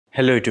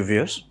Hello YouTube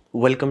viewers,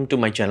 welcome to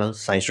my channel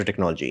Science to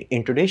Technology.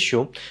 In today's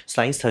show,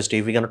 Science Thursday,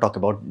 we're going to talk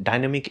about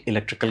dynamic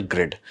electrical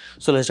grid.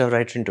 So let's dive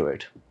right into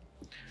it.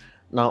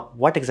 Now,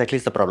 what exactly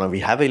is the problem? We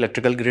have an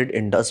electrical grid,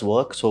 it does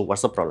work, so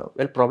what's the problem?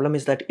 Well, problem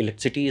is that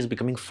electricity is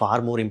becoming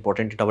far more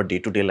important in our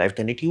day-to-day life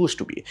than it used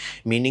to be.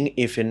 Meaning,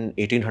 if in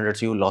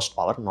 1800s you lost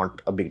power,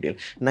 not a big deal.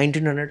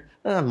 1900,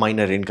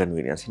 minor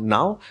inconvenience.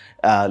 Now,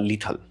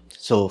 lethal.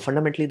 So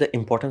fundamentally, the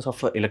importance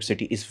of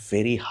electricity is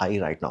very high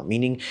right now,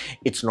 meaning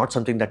it's not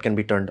something that can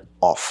be turned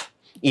off.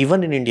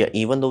 Even in India,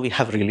 even though we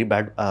have really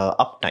bad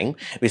uptime,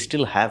 we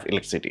still have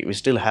electricity. We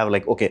still have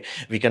like, okay,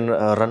 we can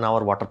run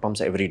our water pumps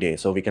every day,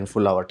 so we can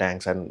fill our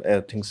tanks and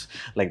things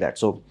like that.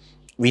 So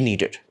we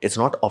need it. It's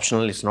not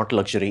optional, it's not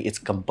luxury, it's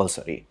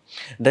compulsory.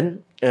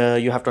 Then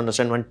you have to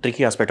understand one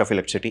tricky aspect of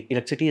electricity.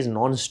 Electricity is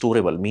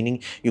non-storable,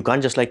 meaning you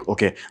can't just like,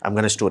 okay, I'm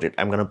going to store it,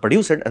 I'm going to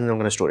produce it, and then I'm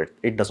going to store it.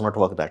 It does not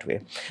work that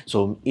way.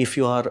 So if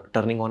you are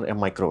turning on a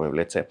microwave,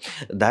 let's say,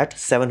 that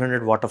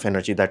 700 watt of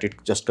energy that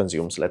it just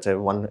consumes, let's say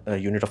 1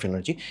 unit of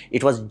energy,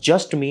 it was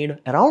just made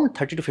around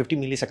 30 to 50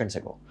 milliseconds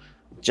ago.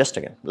 Just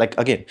again, like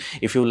again,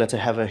 if you let's say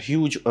have a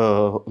huge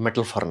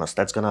metal furnace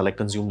that's gonna like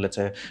consume, let's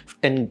say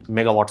 10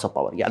 megawatts of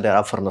power. Yeah, there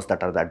are furnaces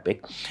that are that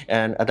big,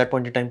 and at that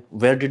point in time,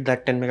 where did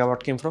that 10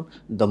 megawatt came from?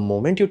 The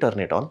moment you turn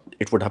it on,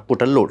 it would have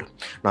put a load.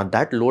 Now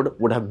that load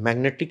would have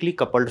magnetically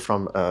coupled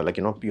from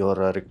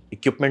your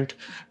equipment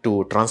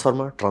to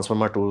transformer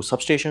to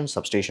substation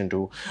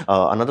to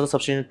another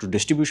substation to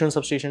distribution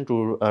substation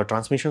to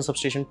transmission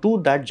substation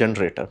to that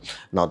generator.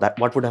 Now that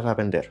what would have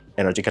happened there?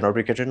 Energy cannot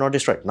be created nor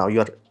destroyed. Now you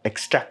are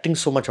extracting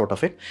so much out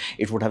of it,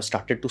 it would have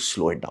started to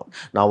slow it down.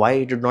 Now why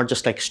it did not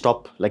just like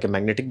stop like a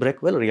magnetic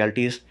brake? Well,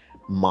 reality is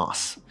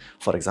mass.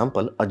 For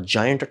example, a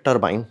giant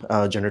turbine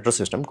generator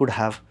system could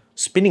have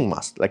spinning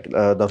mass, like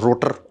the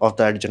rotor of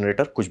that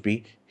generator could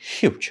be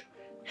huge,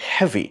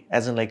 heavy,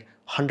 as in like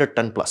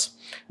 100-ton plus.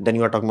 Then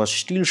you are talking about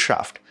steel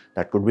shaft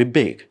that could be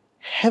big,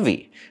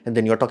 heavy, and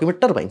then you're talking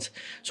about turbines.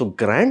 So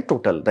grand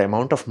total, the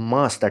amount of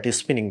mass that is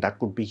spinning, that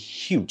could be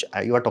huge.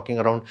 You are talking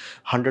around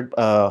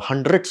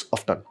hundreds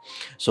of ton.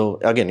 So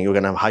again, you're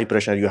gonna have high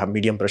pressure, you have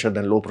medium pressure,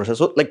 then low pressure.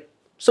 So like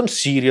some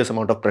serious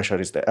amount of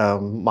pressure is there,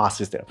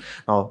 mass is there.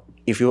 Now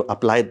if you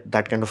apply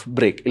that kind of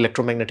brake,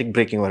 electromagnetic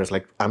braking, where it's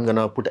like, I'm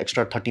gonna put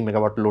extra 30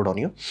 megawatt load on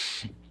you,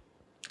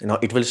 now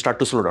it will start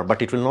to slow down,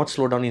 but it will not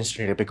slow down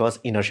instantly because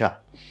inertia.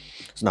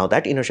 So now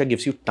that inertia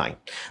gives you time.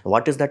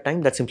 What is that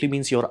time? That simply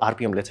means your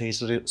RPM, let's say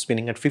it's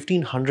spinning at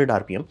 1500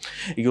 RPM,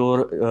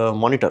 your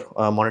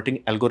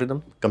monitoring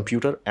algorithm,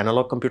 computer,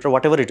 analog computer,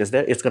 whatever it is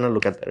there, it's going to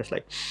look at that. It's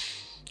like,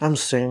 I'm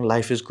saying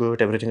life is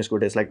good, everything is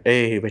good. It's like,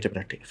 hey, wait a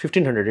minute,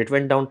 1500, it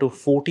went down to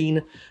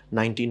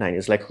 1499.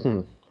 It's like,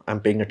 I'm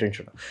paying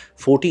attention.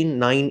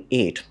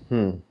 1498,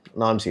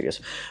 now I'm serious.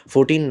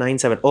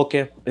 1497,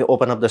 okay,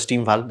 open up the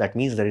steam valve, that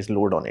means there is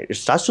load on it. It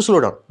starts to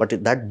slow down,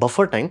 but that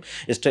buffer time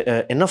is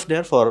enough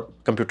there for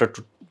computer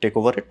to take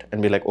over it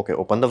and be like, okay,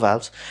 open the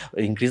valves,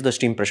 increase the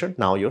steam pressure,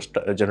 now your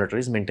generator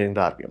is maintaining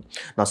the RPM.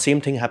 Now same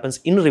thing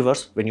happens in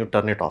reverse when you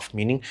turn it off,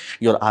 meaning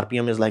your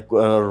RPM is like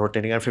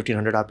rotating at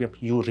 1500 RPM,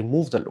 you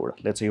remove the load.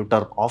 Let's say you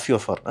turn off your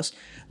furnace,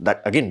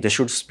 that again, this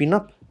should spin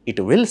up. It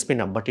will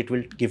spin up, but it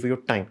will give you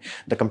time.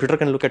 The computer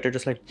can look at it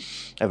just like,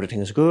 everything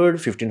is good,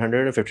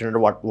 1500,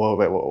 what,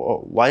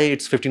 why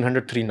it's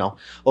 1503 now?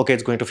 Okay,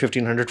 it's going to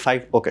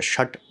 1505. Okay,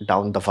 shut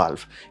down the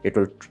valve. It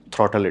will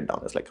throttle it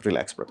down. It's like,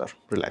 relax, brother,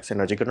 relax.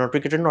 Energy cannot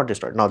be created, not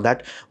destroyed. Now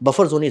that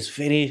buffer zone is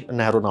very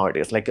narrow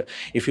nowadays. Like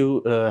if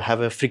you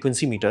have a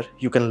frequency meter,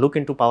 you can look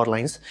into power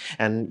lines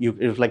and you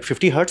like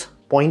 50 hertz,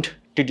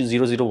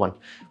 0.001,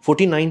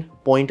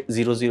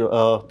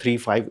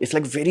 49.0035. It's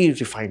like very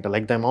refined,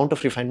 like the amount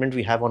of refinement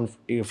we have on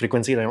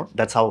frequency right now,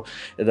 that's how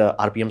the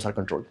RPMs are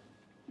controlled.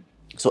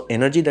 So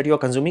energy that you are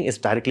consuming is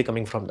directly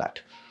coming from that.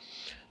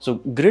 So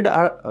grid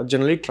are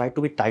generally try to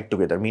be tied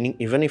together, meaning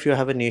even if you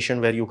have a nation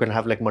where you can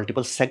have like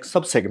multiple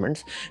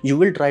sub-segments, you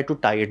will try to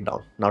tie it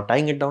down. Now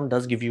tying it down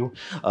does give you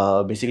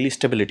basically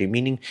stability,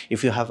 meaning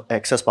if you have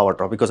excess power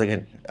drop, because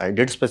again, I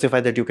did specify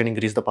that you can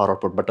increase the power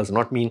output, but does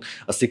not mean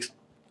a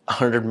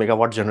 600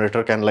 megawatt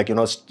generator can like,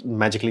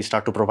 magically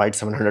start to provide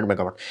 700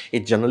 megawatt.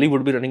 It generally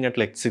would be running at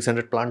like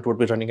 600, plant would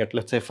be running at,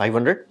 let's say,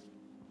 500.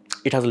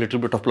 It has a little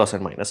bit of plus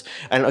and minus.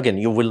 And again,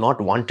 you will not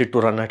want it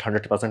to run at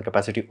 100%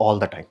 capacity all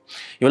the time.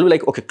 You will be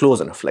like, okay,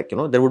 close enough. Like,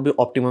 there would be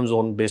optimum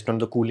zone based on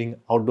the cooling,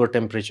 outdoor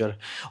temperature,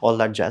 all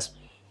that jazz.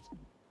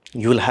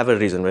 You will have a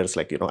reason where it's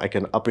like, I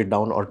can up it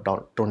down or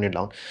tone it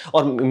down.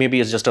 Or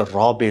maybe it's just a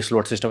raw base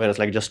load system where it's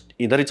like just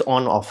either it's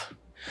on or off.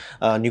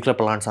 Nuclear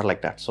plants are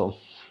like that. So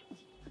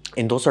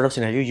in those sort of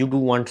scenarios, you do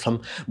want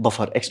some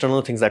buffer,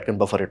 external things that can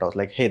buffer it out.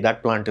 Like, hey,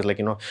 that plant is like,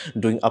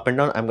 doing up and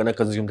down, I'm going to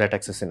consume that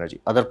excess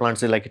energy. Other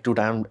plants is like, to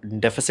time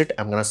deficit,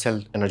 I'm going to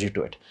sell energy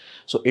to it.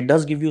 So it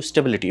does give you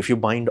stability if you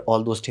bind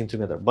all those things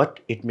together, but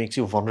it makes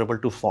you vulnerable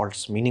to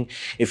faults, meaning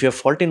if you have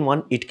fault in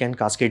one, it can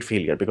cascade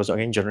failure, because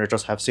again,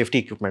 generators have safety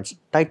equipments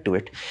tied to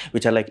it,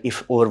 which are like,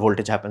 if over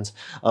voltage happens,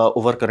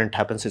 over current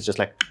happens, it's just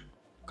like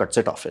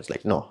cuts it off. It's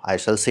like, no, I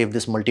shall save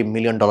this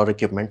multi-million-dollar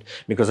equipment,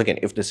 because again,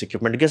 if this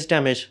equipment gets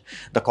damaged,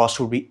 the cost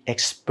would be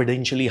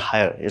exponentially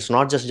higher. It's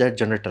not just that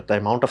generator, the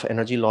amount of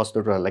energy lost,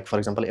 like for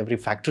example, every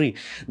factory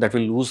that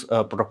will lose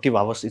productive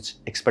hours, it's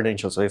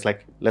exponential. So it's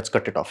like, let's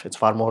cut it off. It's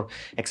far more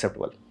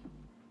acceptable.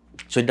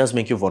 So it does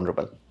make you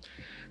vulnerable.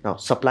 Now,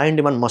 supply and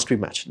demand must be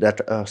matched. That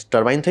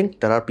turbine thing,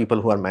 there are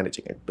people who are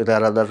managing it. But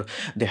there are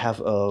they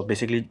have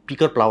basically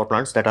peaker power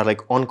plants that are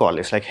like on call.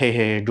 It's like,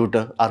 hey, dude,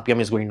 the RPM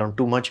is going down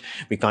too much.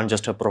 We can't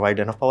just provide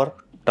enough power.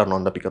 Turn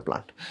on the peaker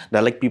plant.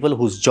 They're like people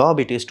whose job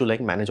it is to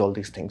like manage all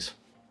these things.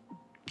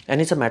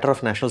 And it's a matter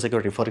of national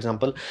security. For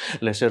example,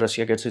 let's say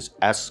Russia gets its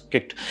ass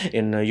kicked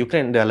in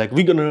Ukraine. They're like,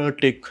 we're gonna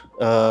take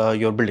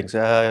your buildings.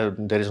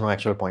 There is no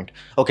actual point.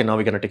 Okay, now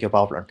we're gonna take your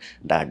power plant.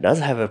 That does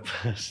have a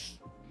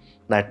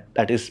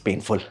that is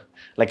painful.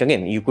 Like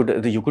again, you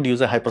could use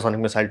a hypersonic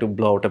missile to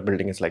blow out a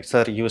building. It's like,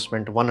 sir, you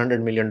spent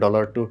 $100 million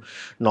to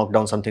knock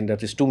down something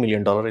that is $2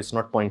 million. It's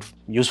not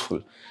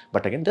useful.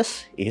 But again,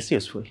 this is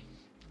useful.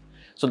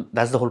 So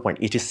that's the whole point.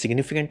 It is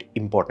significant,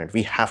 important.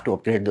 We have to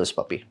upgrade this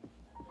puppy.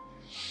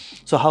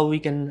 So how we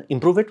can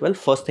improve it? Well,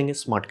 first thing is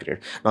smart grid.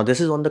 Now this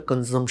is on the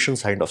consumption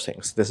side of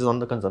things. This is on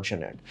the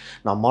consumption end.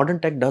 Now modern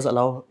tech does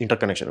allow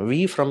interconnection.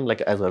 We from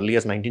like as early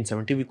as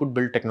 1970, we could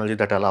build technology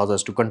that allows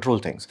us to control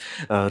things,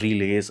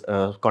 relays,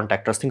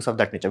 contactors, things of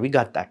that nature. We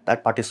got that.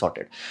 That part is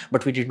sorted.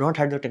 But we did not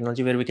have the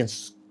technology where we can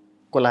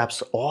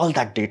collapse all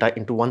that data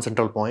into one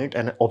central point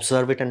and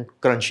observe it and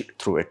crunch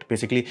through it.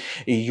 Basically,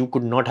 you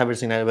could not have a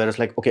scenario where it's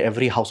like, okay,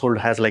 every household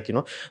has like, you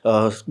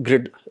know,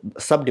 grid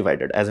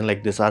subdivided, as in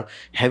like these are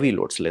heavy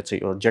loads. Let's say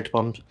your jet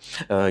pump,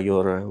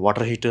 your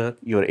water heater,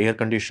 your air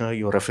conditioner,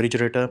 your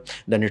refrigerator.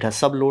 Then it has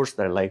sub loads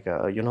that are like,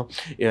 you know,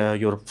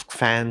 your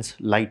fans,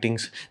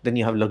 lightings. Then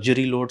you have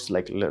luxury loads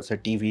like, let's say,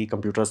 TV,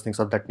 computers, things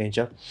of that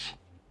nature.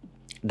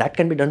 That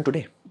can be done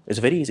today. It's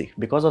very easy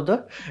because of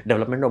the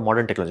development of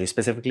modern technology,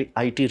 specifically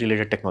IT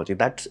related technology.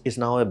 That is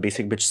now a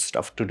basic bitch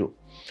stuff to do.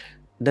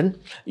 Then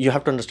you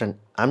have to understand,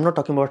 I'm not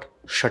talking about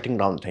shutting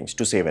down things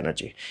to save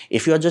energy.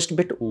 If you are just a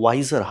bit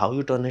wiser how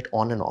you turn it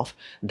on and off,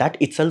 that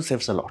itself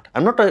saves a lot.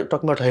 I'm not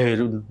talking about, hey,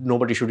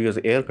 nobody should use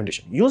air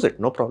conditioning. Use it,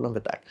 no problem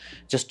with that.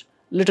 Just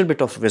little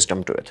bit of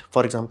wisdom to it.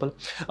 For example,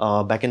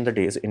 back in the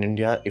days in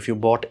India, if you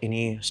bought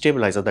any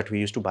stabilizer that we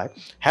used to buy,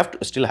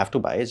 still have to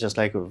buy. It's just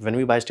like when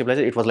we buy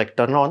stabilizer, it was like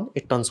turn on,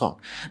 it turns on.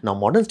 Now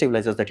modern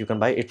stabilizers that you can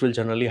buy, it will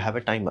generally have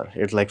a timer.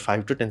 It's like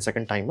 5 to 10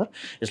 second timer.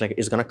 It's like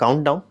it's gonna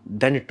count down,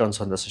 then it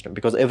turns on the system.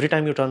 Because every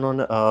time you turn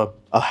on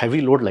a heavy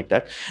load like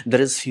that,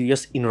 there is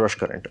serious inrush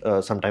current.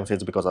 Sometimes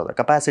it's because of the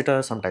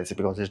capacitor, sometimes it's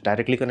because it's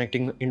directly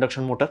connecting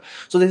induction motor.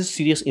 So there is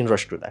serious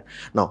inrush to that.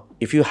 Now,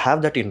 if you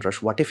have that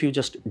inrush, what if you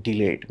just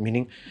delay it?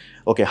 Meaning,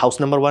 okay, house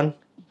number 1,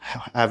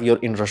 have your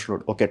inrush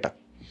load. Okay,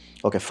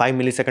 okay, 5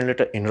 milliseconds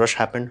later, inrush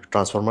happened,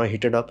 transformer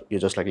heated up, you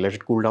just like let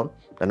it cool down,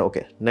 then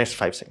okay, next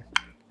 5 seconds,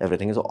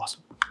 everything is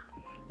awesome.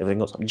 Everything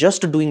goes on.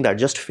 Just doing that,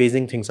 just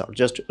phasing things out,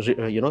 just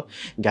you know,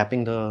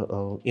 gapping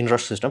the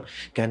inrush system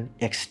can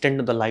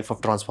extend the life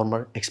of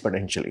transformer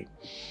exponentially.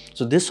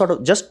 So this sort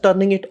of just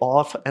turning it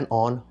off and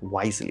on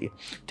wisely.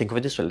 Think of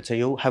it this way. Let's say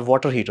you have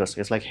water heaters.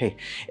 It's like, hey,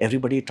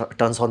 everybody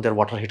turns on their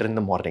water heater in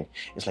the morning.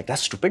 It's like,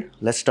 that's stupid.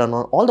 Let's turn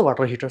on all the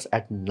water heaters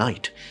at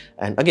night.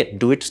 And again,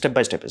 do it step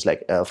by step. It's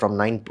like from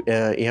 9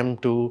 a.m.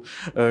 to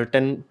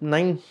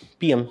 9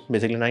 p.m.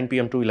 Basically 9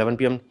 p.m. to 11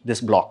 p.m. this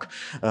block,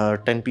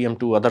 10 p.m.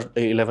 to other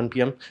 11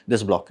 p.m.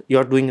 this block. You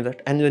are doing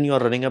that, and then you are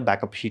running a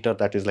backup heater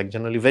that is like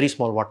generally very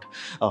small watt,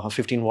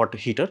 15 watt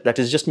heater that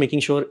is just making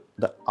sure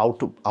the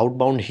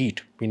outbound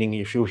heat, meaning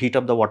if you heat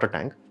up the water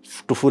tank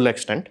to full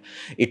extent,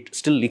 it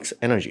still leaks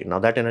energy. Now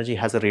that energy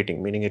has a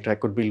rating, meaning it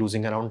could be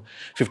losing around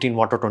 15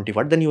 watt or 20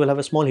 watt. Then you will have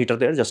a small heater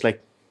there, just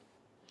like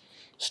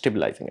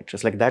stabilizing it,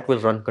 just like that will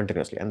run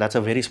continuously, and that's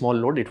a very small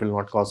load. It will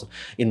not cause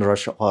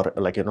inrush or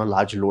like, you know,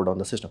 large load on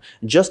the system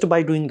just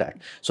by doing that.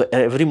 So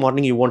every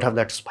morning you won't have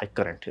that spike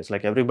current. It's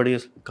like everybody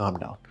is calm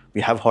down, we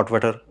have hot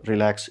water,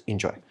 relax,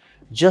 enjoy,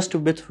 just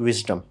with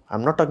wisdom.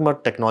 I'm not talking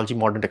about technology,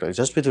 modern technology,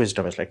 just with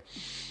wisdom. It's like,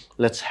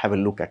 let's have a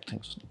look at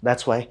things.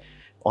 That's why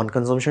on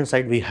consumption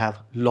side we have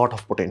a lot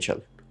of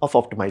potential of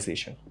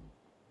optimization.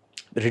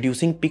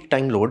 Reducing peak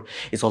time load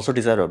is also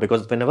desirable,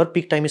 because whenever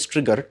peak time is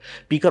triggered,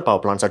 peaker power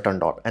plants are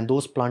turned on, and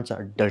those plants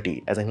are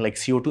dirty, as in like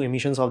CO2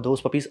 emissions of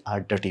those puppies are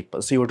dirty.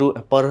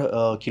 CO2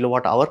 per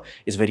kilowatt hour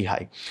is very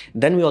high.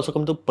 Then we also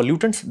come to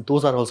pollutants.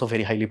 Those are also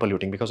very highly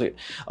polluting, because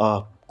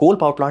coal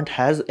power plant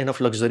has enough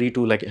luxury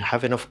to like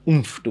have enough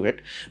oomph to it,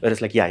 whereas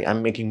like, yeah,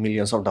 I'm making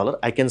millions of dollars,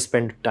 I can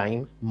spend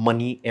time,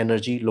 money,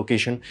 energy,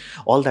 location,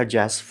 all that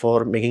jazz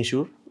for making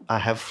sure I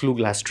have flue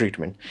gas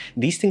treatment.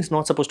 These things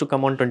not supposed to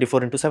come on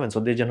 24/7, so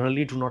they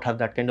generally do not have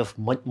that kind of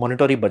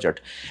monetary budget,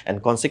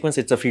 and consequence,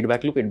 it's a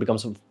feedback loop. It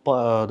becomes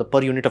the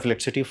per unit of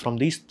electricity from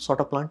these sort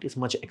of plant is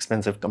much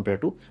expensive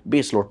compared to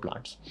base load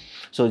plants.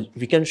 So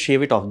we can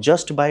shave it off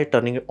just by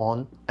turning it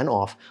on and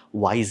off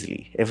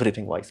wisely,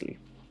 everything wisely.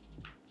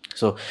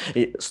 So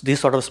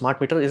this sort of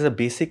smart meter is a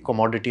basic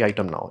commodity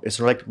item now. It's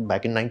not like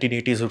back in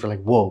 1980s, it was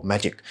like, whoa,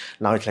 magic.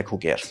 Now it's like, who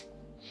cares?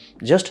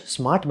 Just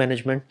smart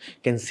management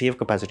can save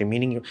capacity,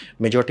 meaning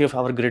majority of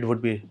our grid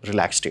would be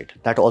relaxed state.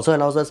 That also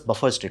allows us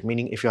buffer state,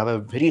 meaning if you have a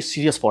very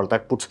serious fault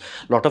that puts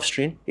a lot of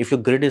strain, if your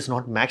grid is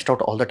not maxed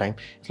out all the time,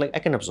 it's like I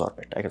can absorb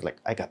it. I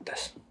got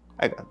this.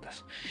 I got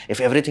this. If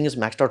everything is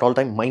maxed out all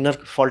the time, minor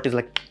fault is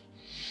like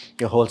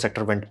your whole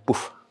sector went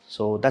poof.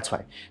 So that's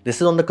why this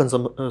is on the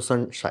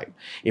consumption side.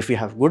 If we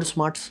have good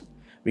smarts,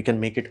 we can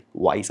make it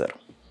wiser.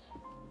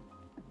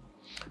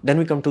 Then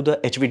we come to the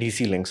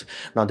HVDC links.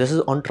 Now this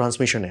is on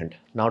transmission end.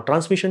 Now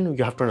transmission,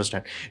 you have to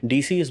understand,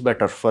 DC is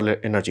better for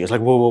energy. It's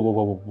like, whoa, whoa, whoa,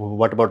 whoa, whoa.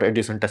 What about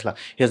Edison, Tesla?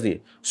 Here's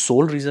the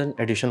sole reason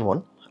Edison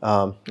won,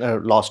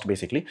 lost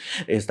basically,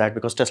 is that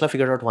because Tesla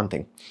figured out one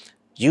thing.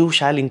 You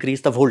shall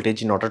increase the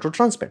voltage in order to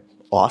transmit.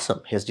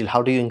 Awesome. Here's the,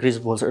 how do you increase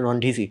voltage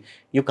on DC?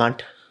 You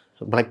can't.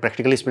 Like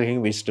practically speaking,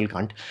 we still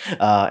can't.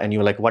 And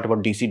you're like, what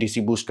about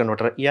DC boost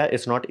converter? Yeah,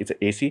 it's not, it's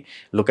AC.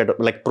 Look at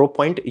like probe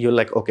point, you're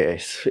like, okay,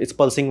 it's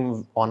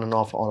pulsing on and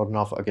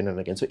off again and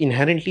again. So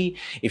inherently,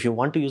 if you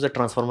want to use a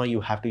transformer, you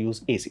have to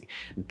use AC.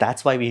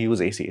 That's why we use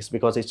AC, is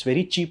because it's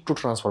very cheap to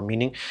transform,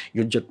 meaning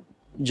you just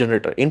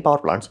generator in power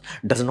plants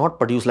does not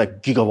produce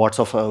like gigawatts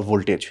of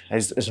voltage.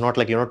 It's not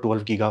like 12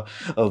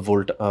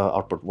 gigavolt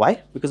output.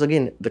 Why? Because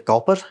again, the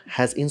copper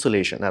has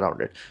insulation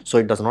around it, so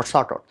it does not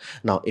short out.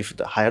 Now if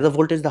the higher the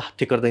voltage, the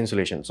thicker the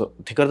insulation. So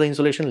thicker the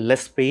insulation,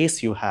 less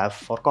space you have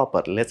for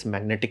copper, less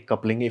magnetic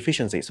coupling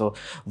efficiency, so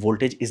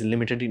voltage is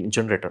limited in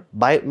generator.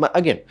 By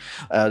again,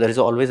 there is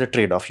always a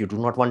trade-off. You do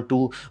not want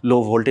too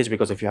low voltage,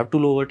 because if you have too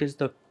low voltage,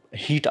 the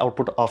heat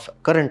output of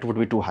current would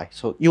be too high.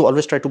 So you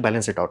always try to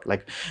balance it out,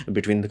 like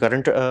between the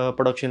current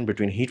production,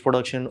 between heat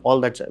production, all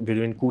that,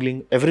 between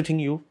cooling, everything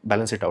you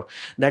balance it out.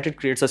 That it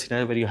creates a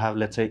scenario where you have,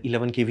 let's say,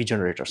 11 kV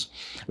generators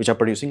which are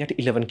producing at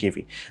 11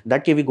 kV.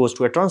 That kV goes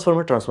to a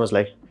transformer. Transformer is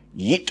like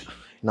yeet.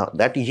 Now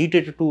that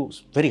yeeted to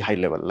very high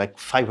level, like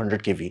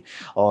 500 kV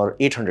or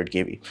 800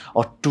 kV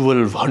or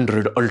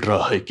 1200 ultra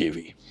high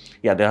kV.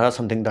 Yeah, there are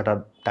something that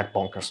are that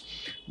bonkers.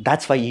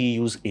 That's why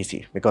you use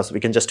AC, because we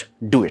can just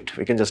do it.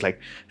 We can just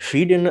like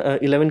feed in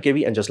 11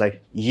 kV and just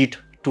like yeet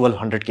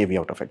 1200 kV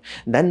out of it.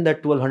 Then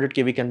that 1200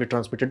 kV can be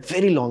transmitted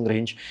very long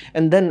range,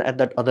 and then at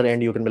that other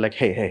end you can be like,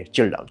 hey,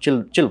 chill down,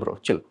 chill bro,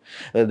 chill.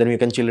 Then you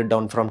can chill it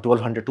down from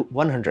 1200 to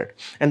 100,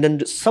 and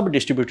then sub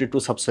distribute it to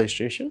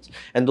substations,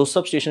 and those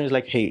substations is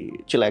like, hey,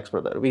 chillax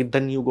brother.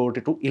 Then you go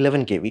to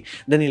 11 kV,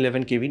 then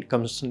 11 kV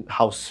comes in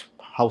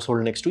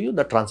household next to you,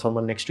 the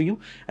transformer next to you,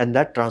 and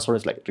that transformer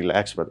is like,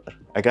 relax brother,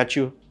 I got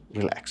you,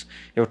 relax.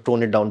 You have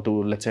tone it down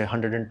to, let's say,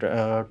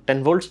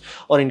 110 volts,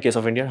 or in case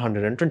of India,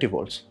 120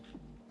 volts.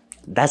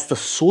 That's the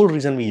sole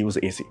reason we use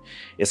AC.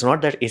 It's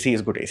not that AC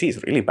is good. AC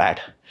is really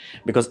bad,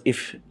 because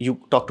if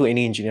you talk to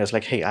any engineers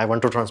like, hey, I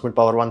want to transmit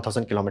power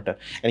 1000 kilometer,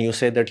 and you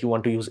say that you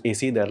want to use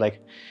AC, they're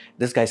like,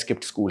 this guy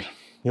skipped school.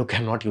 You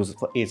cannot use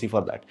AC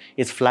for that.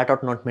 It's flat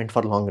out not meant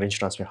for long range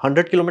transmit.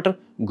 100 kilometer,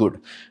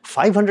 good.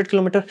 500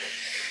 kilometer,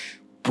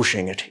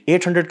 pushing it.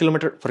 800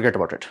 kilometer, forget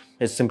about it.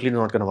 It's simply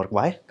not going to work.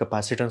 Why?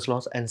 Capacitance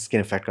loss and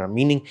skin effect,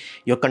 meaning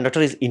your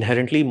conductor is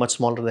inherently much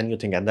smaller than you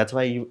think, and that's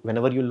why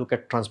whenever you look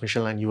at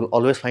transmission line, you will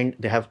always find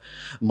they have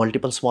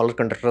multiple smaller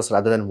conductors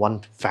rather than one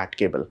fat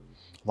cable.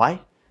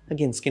 Why?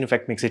 Again, skin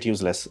effect makes it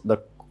useless. The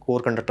core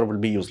conductor will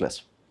be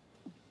useless.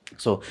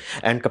 So,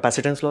 and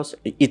capacitance loss,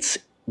 it's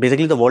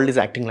basically the world is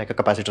acting like a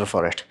capacitor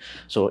for it.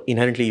 So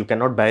inherently you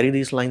cannot bury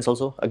these lines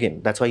also.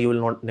 Again, that's why you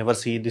will never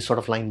see this sort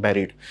of line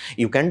buried.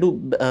 You can do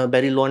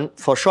bury line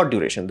for short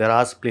duration. There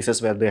are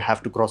places where they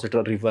have to cross it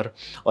a river,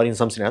 or in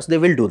some scenarios they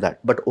will do that,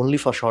 but only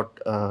for short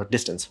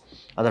distance.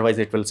 Otherwise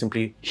it will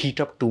simply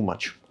heat up too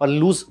much or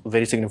lose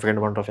very significant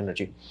amount of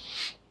energy.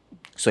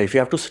 So if you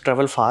have to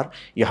travel far,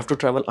 you have to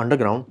travel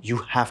underground, you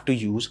have to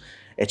use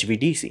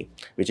HVDC,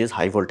 which is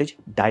high voltage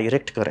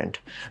direct current.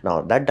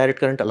 Now that direct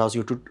current allows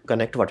you to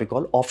connect what we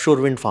call offshore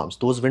wind farms.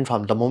 Those wind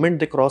farms, the moment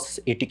they cross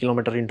 80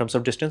 kilometers in terms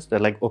of distance, they're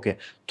like, okay,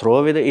 throw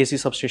away the AC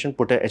substation,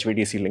 put a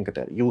HVDC link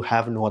there. You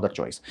have no other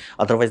choice.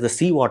 Otherwise the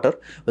sea water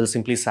will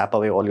simply sap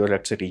away all your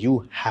electricity.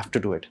 You have to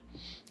do it.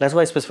 That's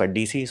why I specified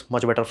DC is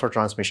much better for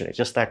transmission. It's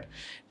just that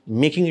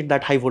making it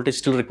that high voltage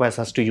still requires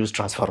us to use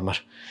transformer.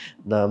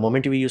 The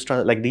moment we use,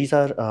 like these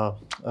are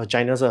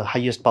China's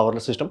highest power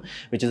system,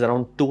 which is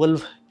around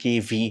 12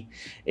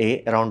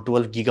 kVA, around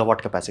 12 gigawatt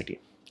capacity.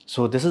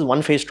 So this is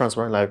one phase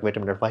transformer. Like, wait a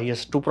minute, why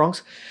has two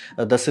prongs?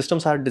 The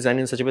systems are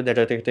designed in such a way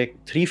that they take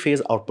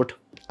three-phase output,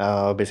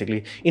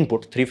 basically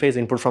input, three-phase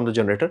input from the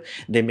generator.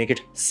 They make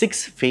it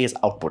six-phase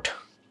output.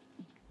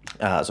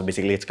 So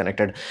basically it's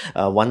connected,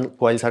 one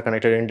coils are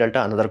connected in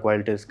delta, another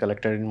coil is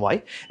connected in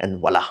Y, and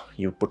voila,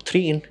 you put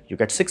 3 in, you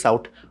get 6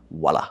 out,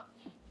 voila.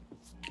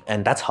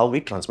 And that's how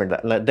we transmit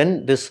that.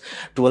 Then this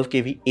 12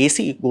 kV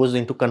AC goes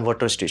into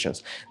converter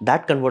stations.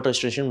 That converter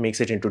station makes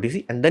it into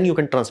DC, and then you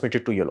can transmit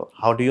it to your load.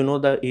 How do you know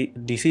the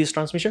DC is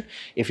transmission?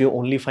 If you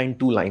only find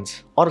two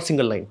lines or a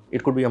single line,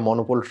 it could be a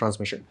monopole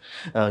transmission.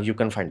 You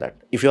can find that.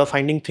 If you are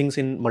finding things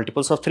in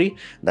multiples of 3,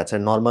 that's a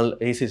normal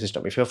AC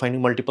system. If you are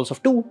finding multiples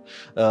of 2,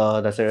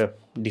 that's a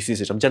DC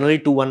system. Generally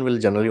 2-1 will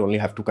generally only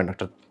have 2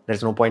 conductors.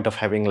 There's no point of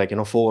having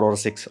 4 or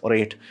 6 or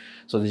 8.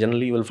 So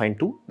generally you will find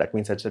 2. That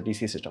means that's a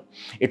DC system.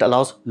 It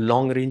allows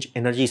long range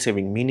energy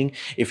saving, meaning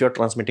if you're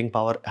transmitting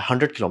power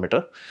 100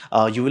 kilometer,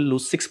 you will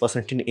lose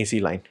 6% in AC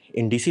line.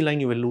 In DC line,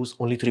 you will lose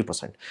only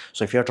 3%.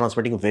 So if you're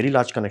transmitting a very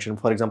large connection,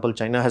 for example,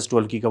 China has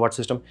 12 gigawatt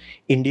system,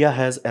 India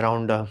has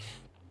around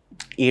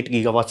 8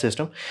 gigawatt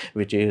system,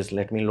 which is,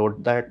 let me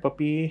load that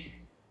puppy.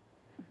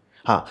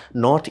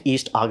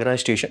 Northeast Agra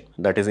station,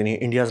 that is in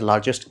India's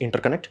largest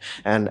interconnect,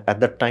 and at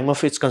the time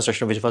of its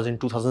construction, which was in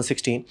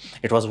 2016,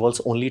 it was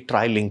world's only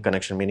tri-link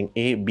connection, meaning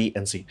A, B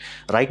and C.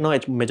 Right now,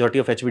 majority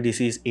of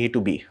HVDC is A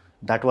to B.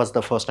 That was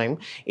the first time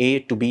A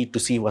to B to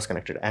C was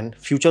connected, and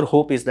future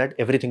hope is that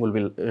everything will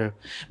be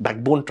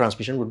backbone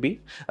transmission would be,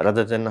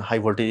 rather than high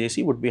voltage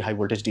AC, would be high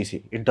voltage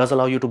DC. It does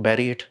allow you to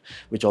bury it,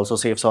 which also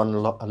saves on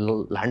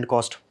land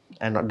cost,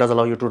 and does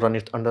allow you to run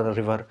it under the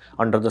river,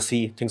 under the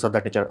sea, things of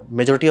that nature.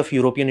 Majority of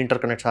European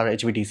interconnects are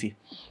HVDC.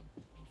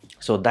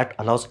 So that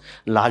allows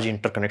large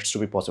interconnects to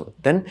be possible.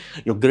 Then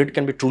your grid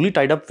can be truly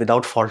tied up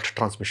without fault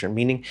transmission,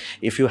 meaning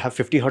if you have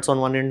 50 hertz on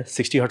one end,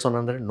 60 hertz on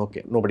another,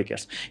 nobody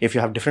cares. If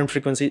you have different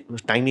frequency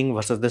timing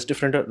versus this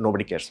different,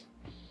 nobody cares.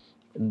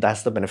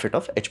 That's the benefit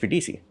of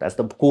HVDC. That's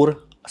the core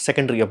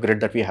secondary of grid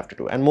that we have to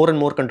do, and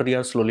more countries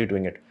are slowly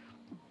doing it.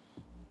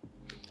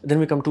 Then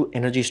we come to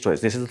energy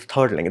storage. This is the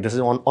third link. This is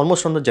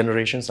almost on the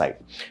generation side,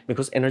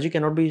 because energy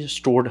cannot be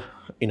stored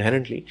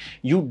inherently.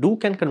 You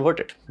can convert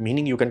it,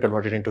 meaning you can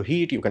convert it into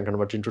heat, you can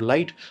convert it into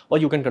light, or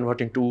you can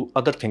convert into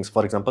other things.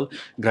 For example,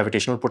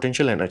 gravitational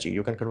potential energy.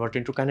 You can convert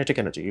into kinetic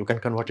energy. You can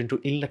convert into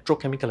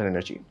electrochemical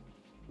energy.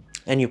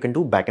 And you can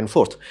do back and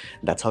forth.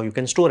 That's how you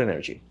can store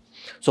energy.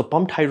 So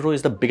pumped hydro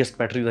is the biggest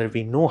battery that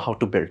we know how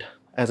to build.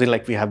 As in,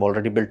 we have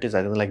already built this.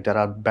 As in, there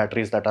are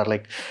batteries that are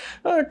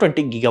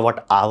 20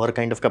 gigawatt hour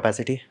kind of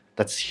capacity.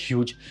 That's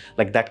huge.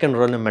 That can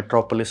run a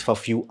metropolis for a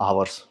few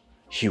hours.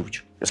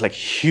 Huge. It's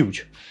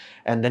huge.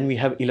 And then we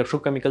have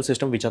electrochemical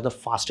system, which are the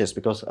fastest,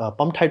 because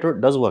pumped hydro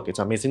does work. It's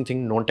an amazing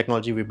thing. Known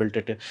technology. We built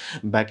it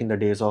back in the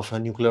days of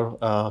nuclear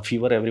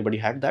fever. Everybody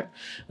had that.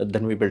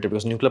 Then we built it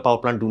because nuclear power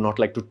plant do not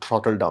like to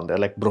throttle down.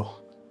 They're bro,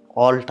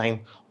 all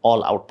time,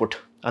 all output.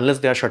 Unless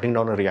they are shutting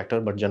down a reactor,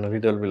 but generally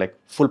they'll be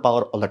full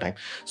power all the time.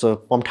 So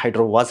pumped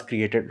hydro was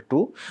created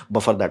to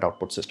buffer that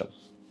output system.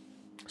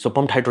 So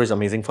pumped hydro is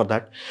amazing for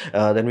that.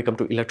 Then we come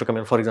to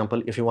electrochemical. For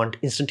example, if you want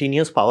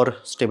instantaneous power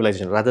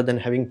stabilization, rather than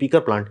having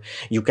peaker plant,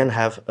 you can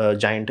have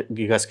giant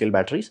gigascale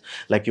batteries.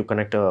 You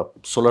connect a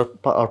solar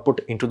output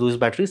into those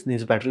batteries.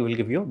 These batteries will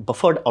give you a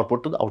buffered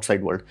output to the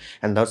outside world.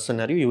 And that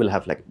scenario, you will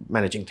have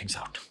managing things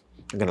out.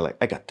 You're gonna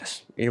I got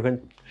this. You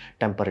can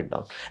temper it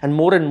down, and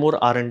more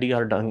R&D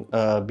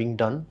are being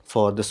done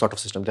for this sort of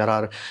system. There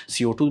are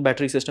CO2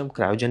 battery system,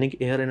 cryogenic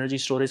air energy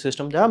storage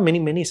system. There are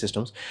many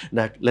systems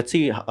that, let's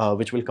see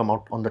which will come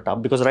out on the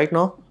top, because right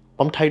now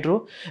pumped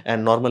hydro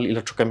and normal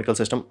electrochemical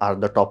system are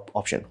the top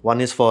option. One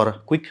is for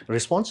quick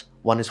response,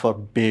 one is for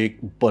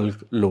big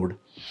bulk load.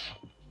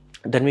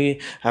 Then we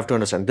have to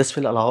understand this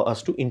will allow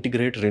us to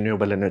integrate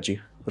renewable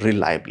energy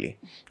reliably.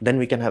 Then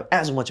we can have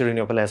as much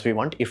renewable as we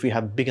want if we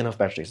have big enough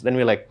batteries. Then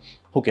we're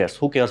who cares?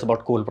 Who cares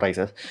about coal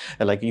prices?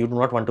 You do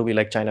not want to be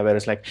like China, where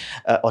it's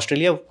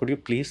Australia, could you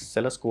please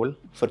sell us coal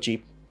for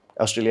cheap?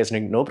 Australia is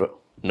saying, no, bro,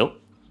 no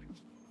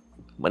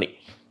money.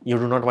 You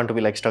do not want to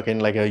be stuck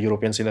in a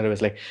European scenario.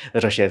 It's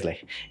Russia is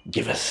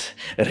give us,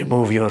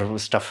 remove your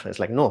stuff. It's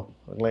no,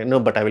 no,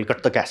 but I will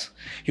cut the gas.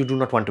 You do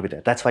not want to be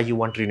there. That's why you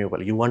want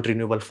renewable. You want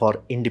renewable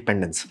for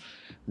independence.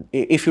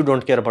 If you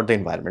don't care about the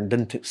environment,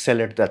 then sell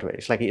it that way.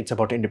 It's it's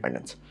about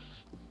independence.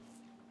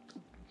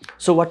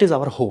 So what is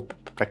our hope,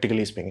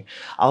 practically speaking?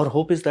 Our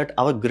hope is that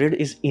our grid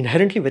is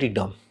inherently very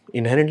dumb.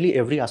 Inherently,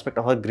 every aspect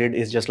of our grid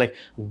is just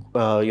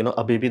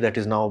a baby that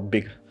is now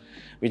big.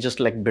 We just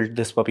built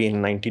this puppy in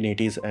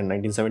 1980s and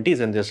 1970s,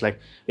 and just we're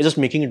just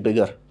making it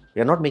bigger.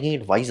 We are not making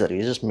it wiser,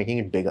 we are just making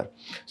it bigger.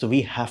 So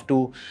we have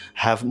to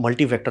have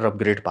multi-vector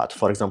upgrade path.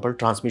 For example,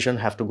 transmission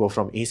have to go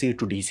from AC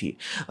to DC.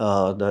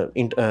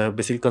 The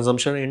basic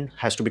consumption in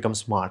has to become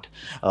smart.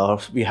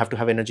 We have to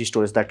have energy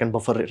storage that can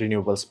buffer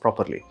renewables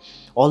properly.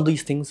 All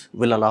these things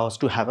will allow us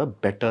to have a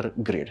better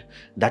grid.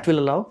 That will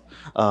allow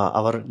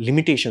our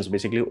limitations,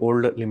 basically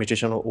old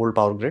limitation of old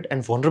power grid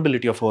and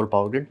vulnerability of old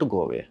power grid to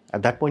go away.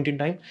 At that point in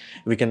time,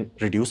 we can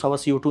reduce our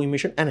CO2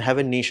 emission and have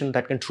a nation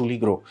that can truly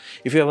grow.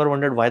 If you ever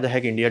wondered why the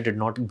heck India did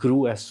not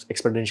grow as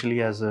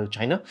exponentially as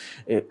China,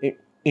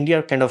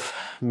 India kind of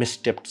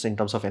missteps in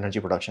terms of energy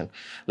production.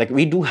 Like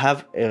we do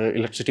have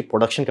electricity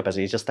production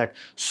capacity. It's just that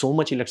so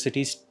much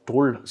electricity is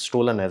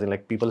stolen, as in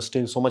like people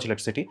steal so much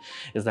electricity,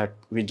 is that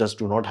we just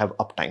do not have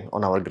uptime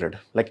on our grid.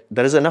 Like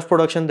there is enough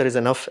production, there is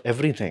enough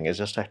everything. It's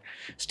just that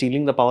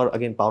stealing the power,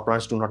 again, power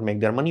plants do not make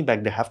their money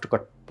back. They have to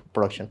cut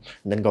production,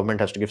 and then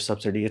government has to give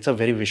subsidy. It's a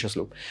very vicious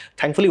loop.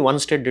 Thankfully, one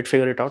state did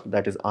figure it out,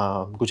 that is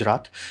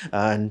Gujarat,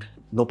 and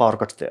no power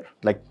cuts there.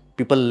 Like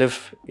people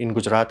live in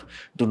Gujarat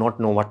do not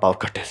know what power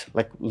cut is.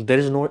 Like there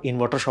is no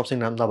inverter shops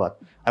in Ahmedabad.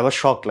 I was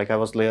shocked. Like I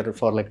was there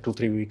for like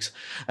 2-3 weeks,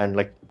 and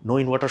like no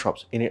inverter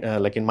shops.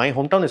 Like in my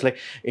hometown, it's like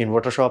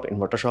inverter shop,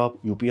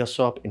 UPS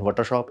shop,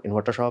 inverter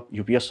shop,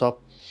 UPS shop.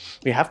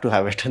 We have to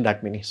have it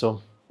that many.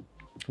 So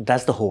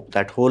that's the hope,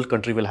 that whole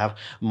country will have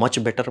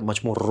much better,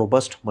 much more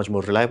robust, much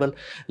more reliable,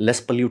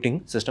 less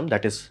polluting system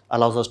that is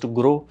allows us to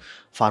grow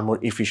far more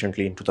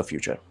efficiently into the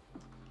future.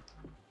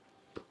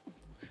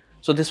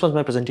 So this was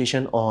my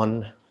presentation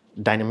on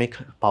dynamic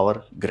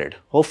power grid.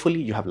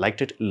 Hopefully you have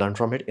liked it, learned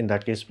from it. In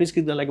that case, please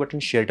click the like button,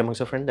 share it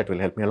amongst your friends. That will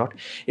help me a lot.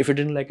 If you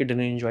didn't like it,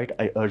 didn't enjoy it,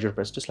 I urge you to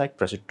press dislike,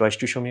 press it twice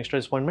to show me extra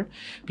disappointment.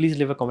 Please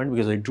leave a comment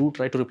because I do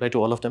try to reply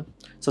to all of them.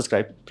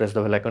 Subscribe, press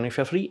the bell icon if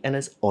you're free, and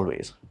as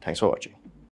always, thanks for watching.